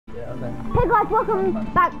Okay. Hey guys,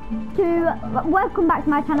 welcome back to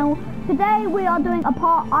my channel. Today we are doing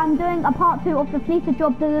I'm doing a part 2 of the fleeca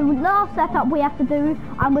job. The last setup we have to do.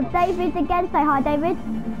 I'm with David again. Say hi, David.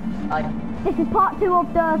 Hi. This is part 2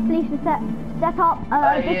 of the fleeca setup.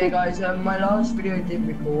 Yeah, guys. My last video didn't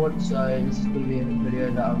record, so this is gonna be a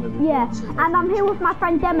video that I'm gonna record. Yeah, so and I'm here with my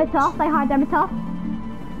friend Demeter. Say hi, Demeter.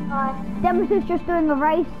 Hi. Demeter's just doing a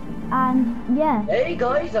race, and yeah. Hey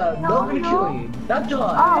guys, I'm not gonna kill you. Not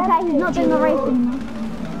die. Oh, okay, he's not doing a race anymore.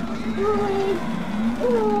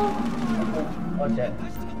 What's that?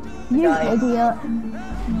 You Guys. idiot.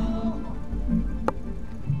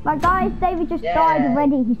 But guys, David just died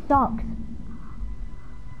already. He sucks.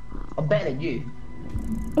 I'm better than you.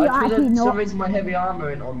 You're I actually for some not. reason my heavy armor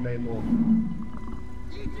ain't on no more.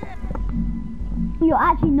 You're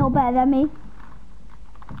actually not better than me.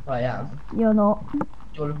 I am. You're not. Do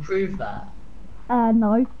you want to prove that?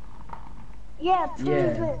 No. Yeah, prove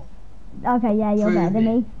Yeah. it. Okay, yeah, you're better than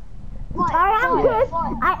me. Right, I am fine, good.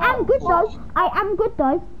 fine. I am good though. I am good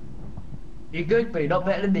though. You're good, but you're not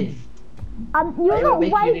better than me. You're I not will make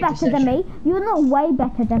you way an better than me. You're not way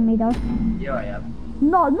better than me though. Yeah, I am.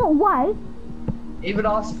 No, not way. Even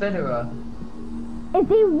ask Federer. Is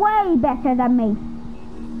he way better than me?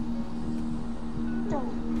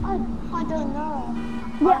 I don't know.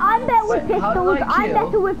 Yeah, I'm better with Wait, how do pistols. I I'm kill?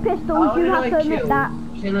 better with pistols. How You did have I to admit kill that.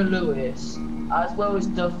 Killer Lewis, as well as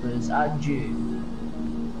Duffers and you?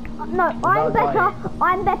 No, I'm better. dying.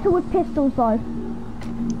 I'm better with pistols though.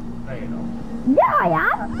 No, you're not. Yeah, I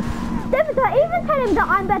am. Demeter, even tell him that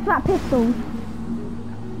I'm better at pistols.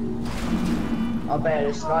 I'm better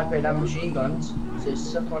at sniping and machine guns. So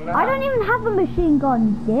suck on that. I don't even have a machine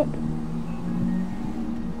gun, dick.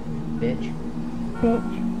 Bitch. Bitch.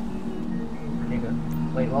 Nigga.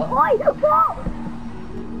 Wait, what? Oi, what?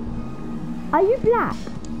 Are you black?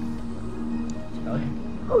 No.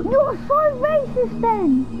 You're so racist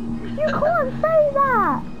then. You can't say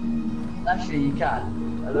that. Actually, you can.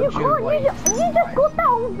 I You love can't. white. You just got that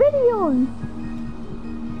on video.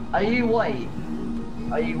 Are you white?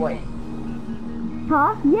 Are you white?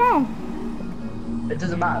 Huh? Yes. It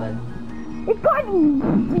doesn't matter then. It's got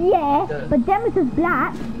yeah, Duh. but Demeter's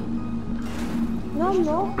black. No,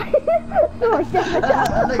 no. Sorry,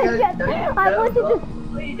 Demeter. I wanted to.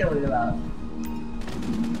 What are you doing about?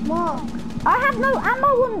 Mark, I have no ammo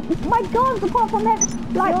on my guns apart from that.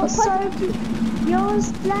 Like, you're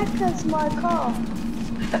as black as my car.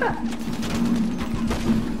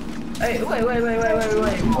 Hey,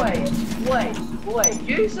 wait.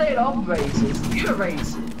 You saying I'm racist? You're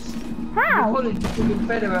racist. how? You're calling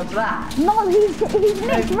Federer black. No, he's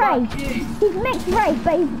mixed No, race. fuck you. He's mixed race,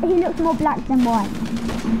 but he looks more black than white.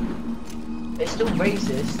 It's still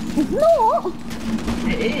racist. It's not.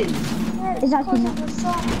 It is. Yeah, Is that because not? of the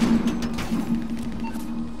sun.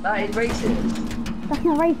 That is racist. That's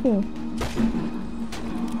not racist.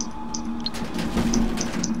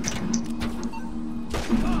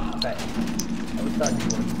 Okay. I was done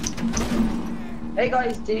this one. Hey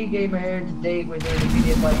guys, D Gamer here. Today we're doing a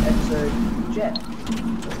video by episode Jet.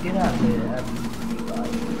 Let's get out of here.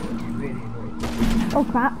 Guys, really annoying. Oh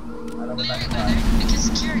crap. I love that. Because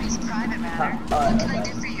security is a private matter. What can I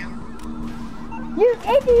do for you? You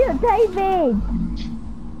idiot, David!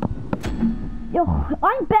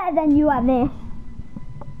 I'm better than you at this.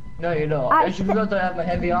 No, you're not. I It's because I don't have my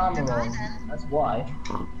heavy armor on. That's why.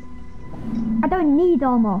 I don't need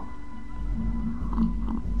armor.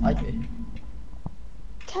 I do.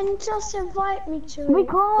 Can you just invite me to We it?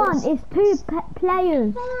 can't. It's two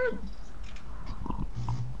players.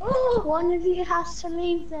 One of you has to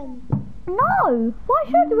leave then. No. Why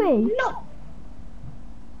should we? No.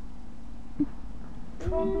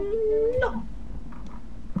 No.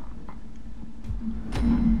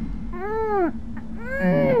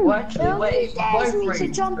 Well, actually, Nobody wait. dares me to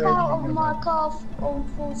Boyfriend. jump out of my car on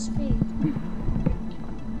full speed.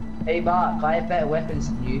 Hey Mark, I have better weapons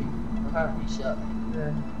than you. Apparently, shut.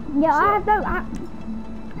 Yeah, I have no.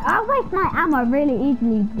 I waste my ammo really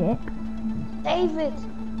easily, dick. David,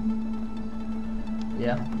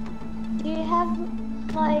 Yeah. do you have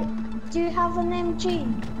an MG?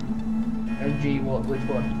 MG, what? Which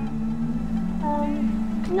one?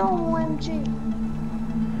 Normal MG.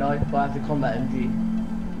 No, I have the combat MG.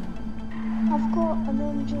 I've got an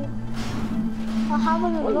MG. I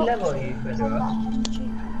haven't What unlocked level are you, Federer? combat MG.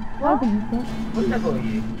 What? What level are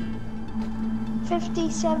you?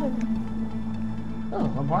 57. Oh,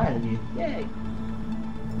 I'm higher than you. Yay.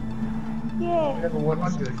 Yeah. Level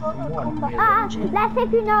 100. Got a combat Let's see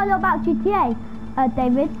if you know a lot about GTA,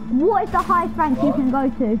 David. What is the highest rank you can go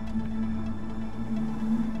to?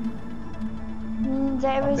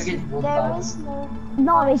 There I is think it's no. 1,000.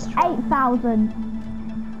 No, it's Nice try. 8,000.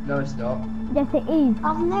 No, it's not. Yes, it is.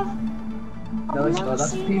 I've never. No, it's never not.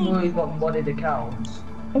 That's seen people it. who've got modded accounts.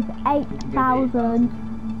 It's 8,000.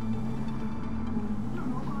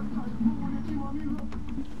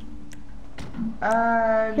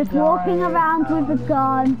 And Just walking around with a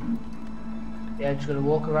gun. Yeah, just gonna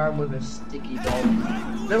walk around with a sticky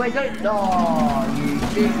bomb. No, wait, don't. No, you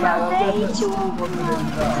big man. I'm gonna put some bomb in the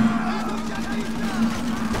car.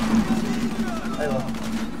 There you are.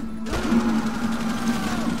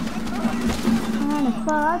 And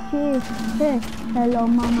fuck you. Hey, hello,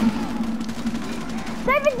 mama.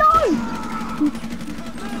 David, no!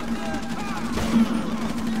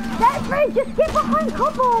 David, just get behind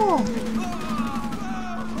cover!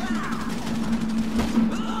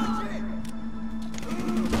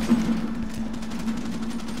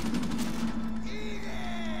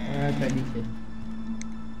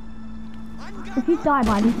 If you die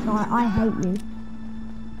by this guy, I hate you.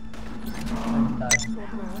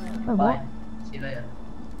 Wait, Bye. what? See you later.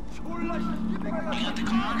 You got the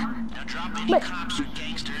car? Now drop any Wait. cops or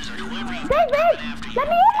gangsters or whoever you David! after Let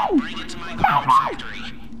you. me in! Bring it to my car factory.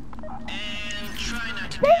 And try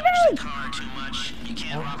not to damage the car too much. You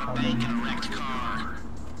can't rob a bank in a wrecked car.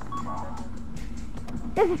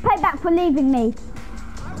 This is payback for leaving me.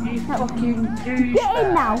 You fucking douchebag. Get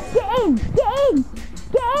in now! Get in! Get in!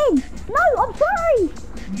 Get in! No, I'm sorry!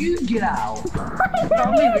 You get out. Let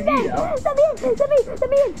me in then! Let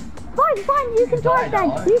me in! Fine, you can drive then!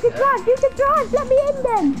 You can drive! Let me in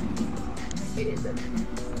then! It isn't.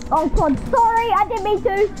 Oh god, sorry, I didn't mean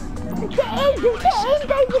to! Get in,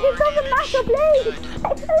 David, it doesn't matter, please!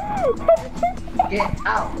 Get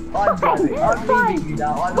out. I'm driving. I'm leaving you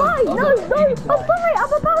now. I'm Fine, not, no, I'm sorry,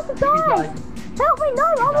 I'm about to die! Help me, no,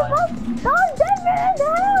 I'm about to die! David,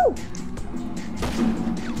 help!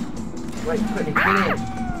 Wait, quickly, get in.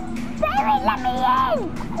 David, let me in!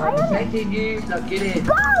 I'm protecting you, now get in.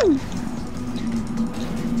 Go!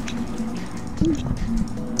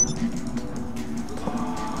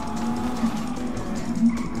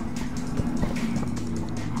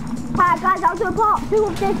 Alright guys, I'll do a part 2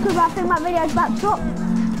 of this because I think my video is about to stop.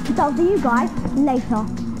 So I'll see you guys later.